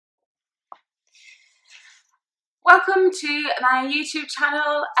Welcome to my YouTube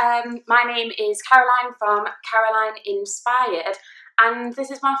channel. My name is Caroline from Caroline Inspired, and this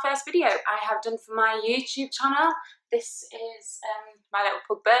is my first video I have done for my YouTube channel. This is my little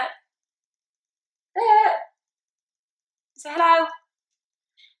pug Bert. Say hello.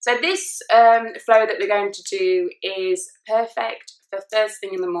 So this flow that we're going to do is perfect for first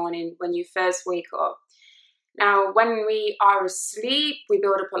thing in the morning when you first wake up. Now, when we are asleep, we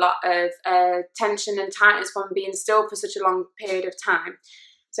build up a lot of tension and tightness from being still for such a long period of time.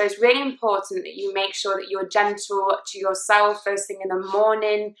 So it's really important that you make sure that you're gentle to yourself first thing in the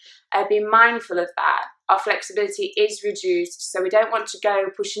morning. Be mindful of that. Our flexibility is reduced, so we don't want to go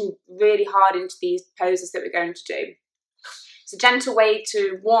pushing really hard into these poses that we're going to do. It's a gentle way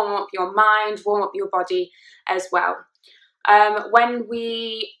to warm up your mind, warm up your body as well. When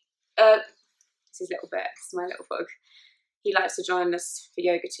we... This is little Bert, this is my little bug. He likes to join us for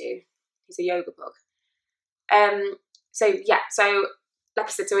yoga too. He's a yoga bug. So like I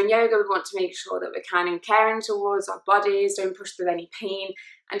said, so in yoga we want to make sure that we're kind and caring towards our bodies, don't push through any pain,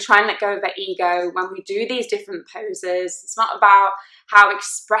 and try and let go of our ego when we do these different poses. It's not about how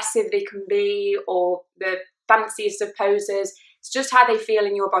expressive they can be or the fanciest of poses. It's just how they feel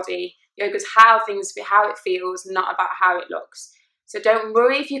in your body. Yoga's how things feel, how it feels, not about how it looks. So don't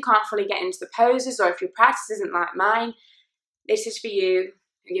worry if you can't fully get into the poses or if your practice isn't like mine. This is for you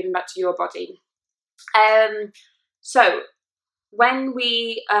and giving back to your body. So when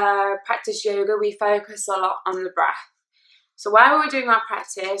we practice yoga, we focus a lot on the breath. So while we're doing our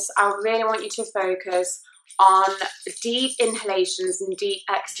practice, I really want you to focus on deep inhalations and deep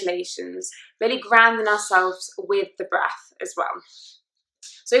exhalations, really grounding ourselves with the breath as well.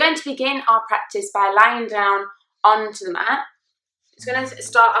 So we're going to begin our practice by lying down onto the mat. It's going to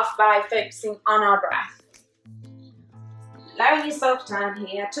start off by focusing on our breath. Lowering yourself down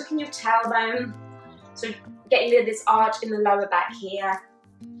here, tucking your tailbone, so getting rid of this arch in the lower back here.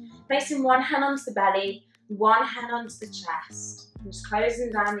 Placing one hand onto the belly, one hand onto the chest. And just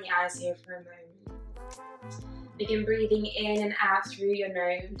closing down the eyes here for a moment. Begin breathing in and out through your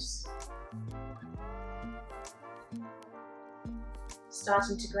nose.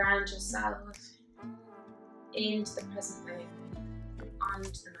 Starting to ground yourself into the present moment. Onto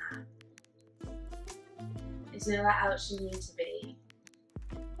the mat. There's nowhere else you need to be.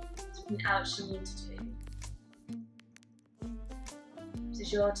 There's nothing else you need to do. This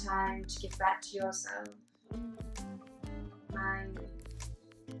is your time to give back to yourself, mind,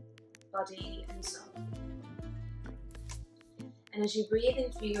 body and soul. And as you breathe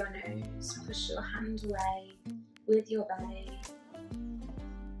in through your nose, push your hand away with your belly.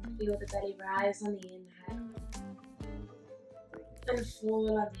 Feel the belly rise on the inhale and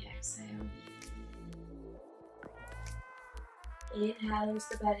fall on the exhale. Inhale is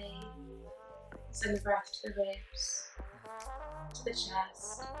the belly, send the breath to the ribs, to the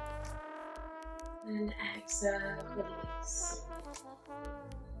chest, and exhale, release.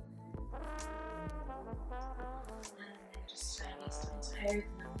 And then just slowly start to open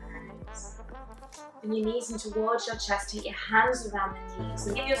up the eyes. Bring your knees in towards your chest, take your hands around the knees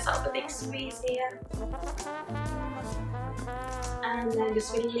and give yourself a big squeeze here. And then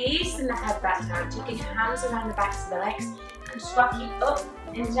just releasing the head back down, taking your hands around the backs of the legs and just rocking up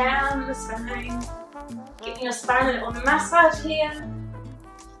and down the spine. Giving your spine a little massage here.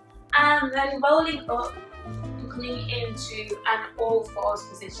 And then rolling up and coming into an all fours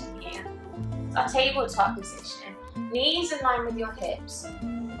position here. It's our tabletop position. Knees in line with your hips.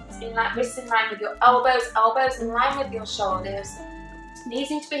 Wrists in line with your elbows, elbows in line with your shoulders. Knees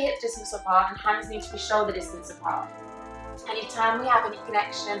need to be hip distance apart and hands need to be shoulder distance apart. Anytime we have any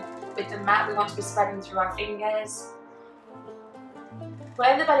connection with the mat, we want to be spreading through our fingers.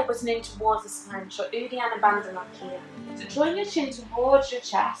 Where the belly button in towards the spine, show Uddiyana Bandha lock here. So drawing your chin towards your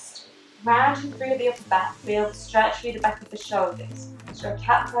chest, rounding through the upper back, feel the stretch through the back of the shoulders. So a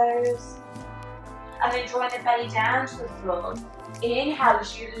cat pose. And then drawing the belly down to the floor. Inhale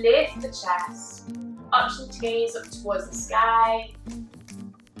as you lift the chest. Option to gaze up towards the sky.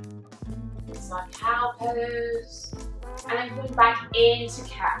 It's our cow pose. And then coming back into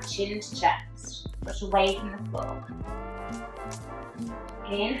cat, chin to chest. Push away from the floor.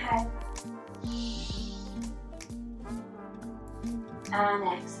 Inhale. And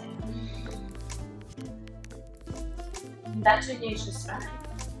exhale. Back to a neutral spine.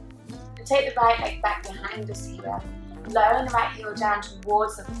 And take the right leg back behind us here. Lowering the right heel down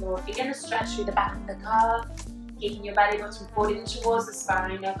towards the floor. Begin to stretch through the back of the calf. Keeping your belly button forward in towards the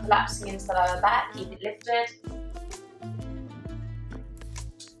spine. No collapsing into the lower back. Keep it lifted.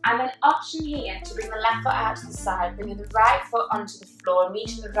 And then option here to bring the left foot out to the side, bringing the right foot onto the floor,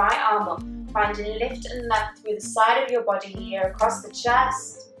 reaching the right arm up, Find a lift and length through the side of your body here, across the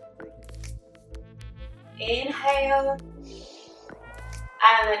chest. Inhale.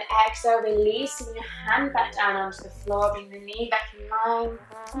 And then exhale, releasing your hand back down onto the floor, bring the knee back in line.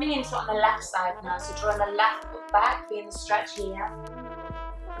 Coming into it on the left side now, so drawing the left foot back, feeling the stretch here.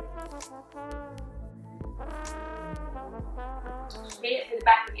 Feel it through the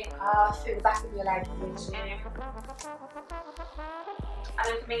back of your calf, through the back of your leg here too. And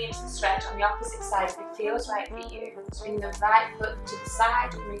then coming into the stretch on the opposite side if it feels right for you. So bring the right foot to the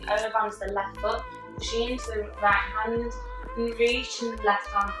side, bring over onto the left foot, pushing into the right hand, and reach in the left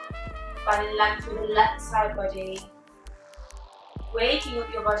arm. Finding length through the left side body. Waking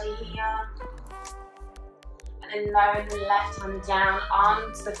up your body here. And then lowering the left hand down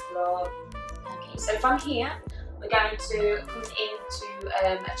onto the floor. Okay, so from here, we're going to come into a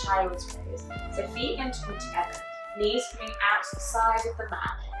child's pose. So feet are going to come together. Knees coming out to the side of the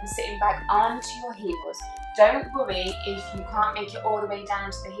mat and sitting back onto your heels. Don't worry if you can't make it all the way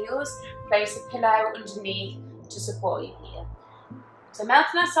down to the heels. Place a pillow underneath to support you here. So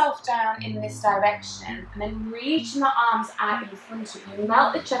melting ourselves down in this direction and then reaching the arms out in front of you.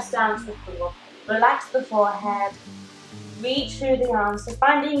 Melt the chest down to the floor. Relax the forehead. Reach through the arms. So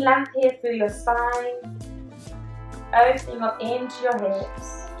finding length here through your spine. Opening up into your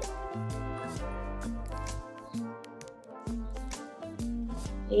hips.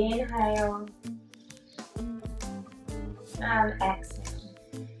 Inhale and exhale.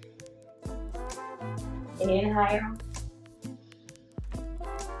 Inhale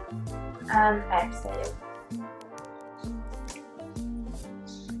and exhale.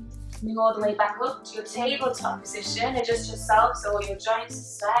 Coming all the way back up to your tabletop position. Adjust yourself so all your joints are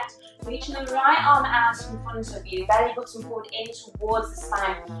stacked. Reaching the right arm out in front of you, belly button forward in towards the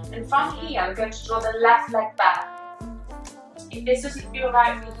spine. And from here, we're going to draw the left leg back. If this doesn't feel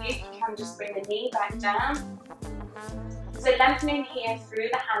right for you, you can just bring the knee back down. So lengthening here through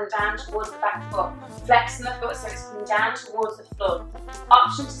the hand down towards the back foot. Flexing the foot so it's coming down towards the floor.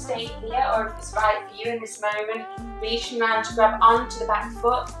 Option to stay here, or if it's right for you in this moment, reaching around to grab onto the back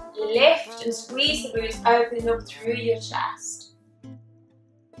foot. Lift and squeeze the glutes, opening up through your chest.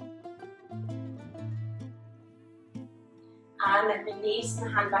 And then releasing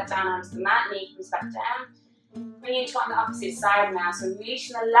the hand back down onto the mat, knee comes back down. Bringing it on the opposite side now, so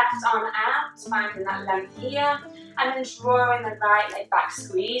reaching the left arm out, finding that length here, and then drawing the right leg back,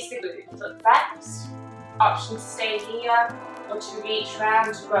 squeeze the glute, foot flexed. Option to stay here, or to reach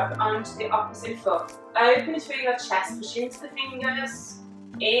round to grab onto the opposite foot. Open through your chest, push into the fingers,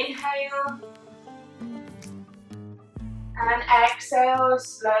 inhale, and exhale,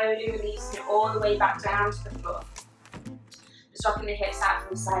 slowly releasing it all the way back down to the floor. Just rocking the hips out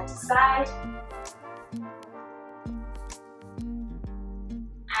from side to side.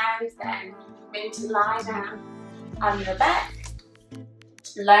 And then you're going to lie down on your back,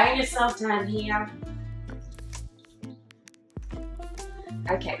 lowering yourself down here.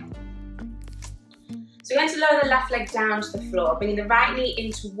 Okay. So you're going to lower the left leg down to the floor, bringing the right knee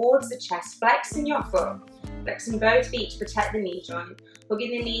in towards the chest, flexing your foot, flexing both feet to protect the knee joint,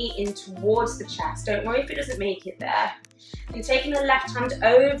 hugging the knee in towards the chest. Don't worry if it doesn't make it there. And taking the left hand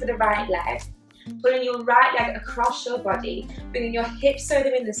over the right leg, pulling your right leg across your body, bringing your hips so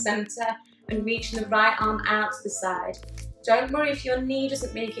they're in the centre and reaching the right arm out to the side. Don't worry if your knee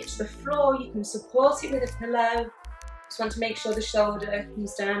doesn't make it to the floor, you can support it with a pillow. Just want to make sure the shoulder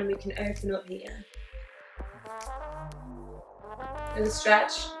comes down and we can open up here. There's a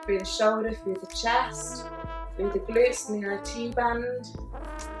stretch through the shoulder, through the chest, through the glutes and the IT band.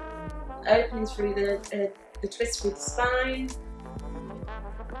 Opening through the twist through the spine.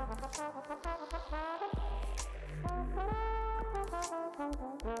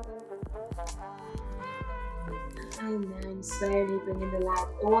 And then slowly bringing the leg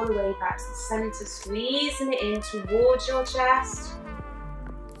all the way back to the centre, squeezing it in towards your chest,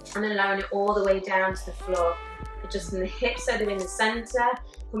 and then allowing it all the way down to the floor. Adjusting the hips so they're in the centre,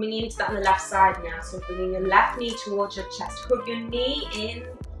 coming into that on the left side now. So bringing your left knee towards your chest, hug your knee in,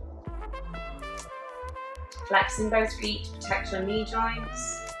 flexing both feet to protect your knee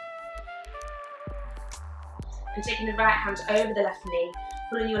joints. And taking the right hand over the left knee,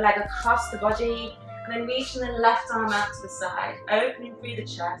 pulling your leg across the body, and then reaching the left arm out to the side, opening through the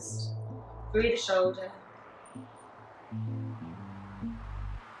chest, through the shoulder.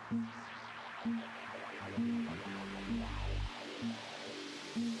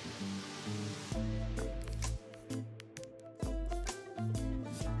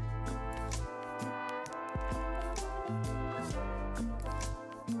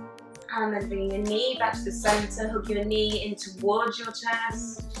 And then bring your knee back to the centre, hug your knee in towards your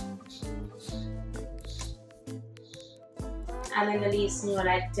chest. And then releasing your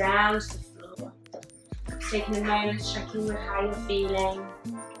leg down to the floor. Taking a moment, checking with how you're feeling.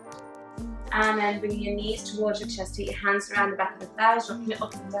 And then bringing your knees towards your chest, take your hands around the back of the thighs, rocking it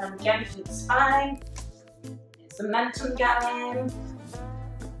up and down again through the spine. Get some momentum going.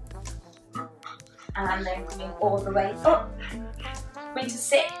 And then coming all the way up. Going to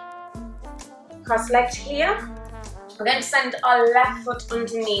sit cross-legged here. We're going to send our left foot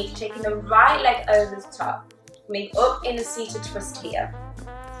underneath, taking the right leg over the top. Coming up in a seated twist here.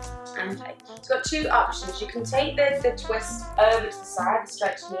 Okay, so you've got two options. You can take the twist over to the side, the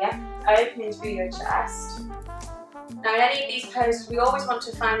stretch here, opening through your chest. Now in any of these poses, we always want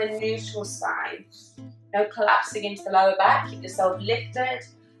to find a neutral spine. No collapsing into the lower back, keep yourself lifted.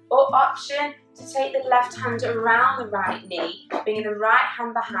 Or option, to take the left hand around the right knee, bringing the right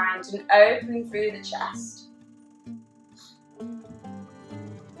hand behind and opening through the chest.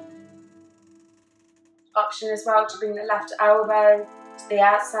 Option as well to bring the left elbow to the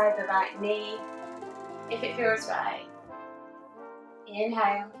outside of the right knee, if it feels right.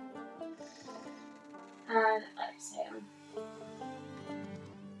 Inhale and exhale.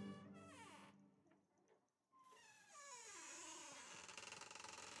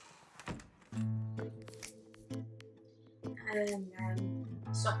 And then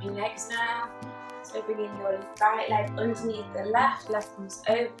swapping legs now. So bringing your right leg underneath the left comes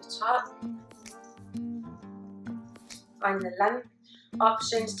over the top. Find the length.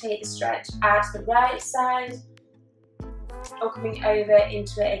 Option to take the stretch out to the right side, or coming over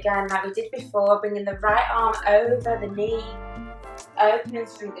into it again like we did before, bringing the right arm over the knee, opening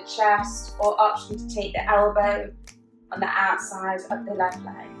through the chest, or option to take the elbow on the outside of the left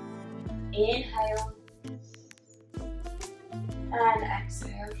leg. Inhale and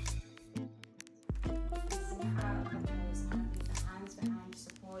exhale. Out of the pose, having the hands behind to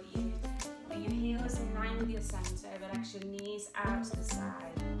support you. Bring your heels in line with your centre, relax your knees out to the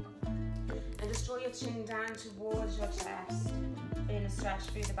side. And just draw your chin down towards your chest, feeling a stretch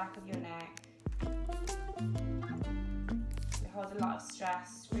through the back of your neck. We hold a lot of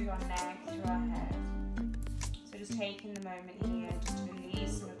stress through our neck, through our head. So just taking the moment here just to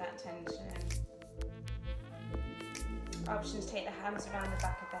release some of that tension. Options, take the hands around the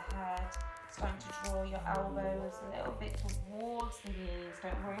back of the head, starting to draw your elbows a little bit towards the knees.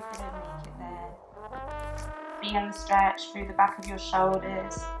 Don't worry if you don't make it there. Begin the stretch through the back of your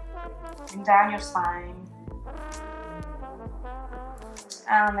shoulders and down your spine.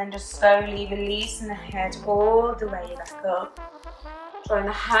 And then just slowly releasing the head all the way back up. Drawing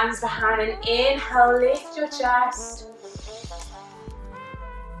the hands behind and inhale, lift your chest.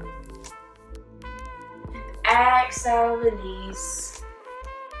 Exhale, release.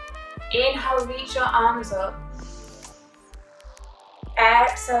 Inhale, reach your arms up.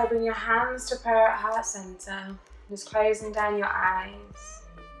 Exhale, bring your hands to prayer at heart center. Just closing down your eyes.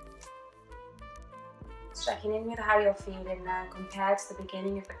 Just checking in with how you're feeling now compared to the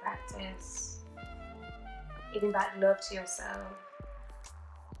beginning of the practice. Giving back love to yourself.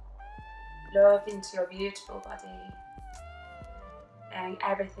 Love into your beautiful body. And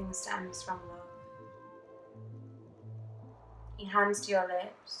everything stems from love. Your hands to your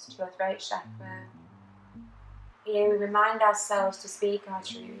lips, to your throat chakra. Here we remind ourselves to speak our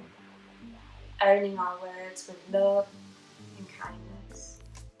truth, owning our words with love and kindness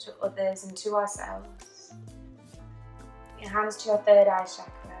to others and to ourselves. Your hands to your third eye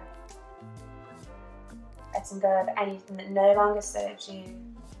chakra, letting go of anything that no longer serves you,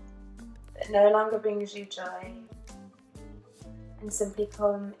 that no longer brings you joy, and simply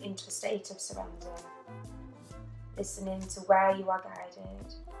come into a state of surrender. Listening to where you are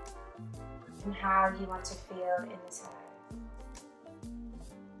guided and how you want to feel in this area.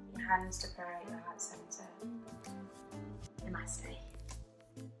 Your hands to prayer at your heart center. Namaste.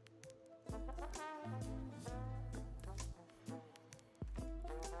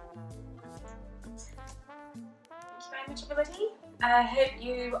 Thank you very much, everybody. I hope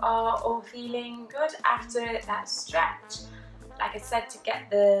you are all feeling good after that stretch. Like I said, to get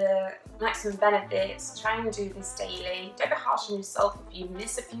the maximum benefits, try and do this daily. Don't be harsh on yourself if you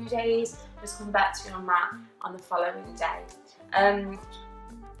miss a few days. Just come back to your mat on the following day.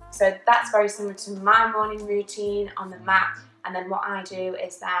 So that's very similar to my morning routine on the mat. And then what I do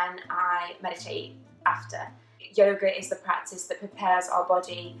is then I meditate after. Yoga is the practice that prepares our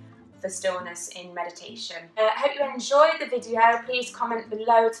body for stillness in meditation. I hope you enjoyed the video. Please comment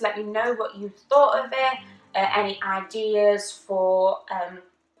below to let me know what you thought of it. Any ideas for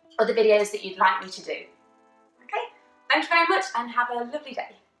other videos that you'd like me to do. Okay, thank you very much and have a lovely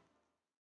day.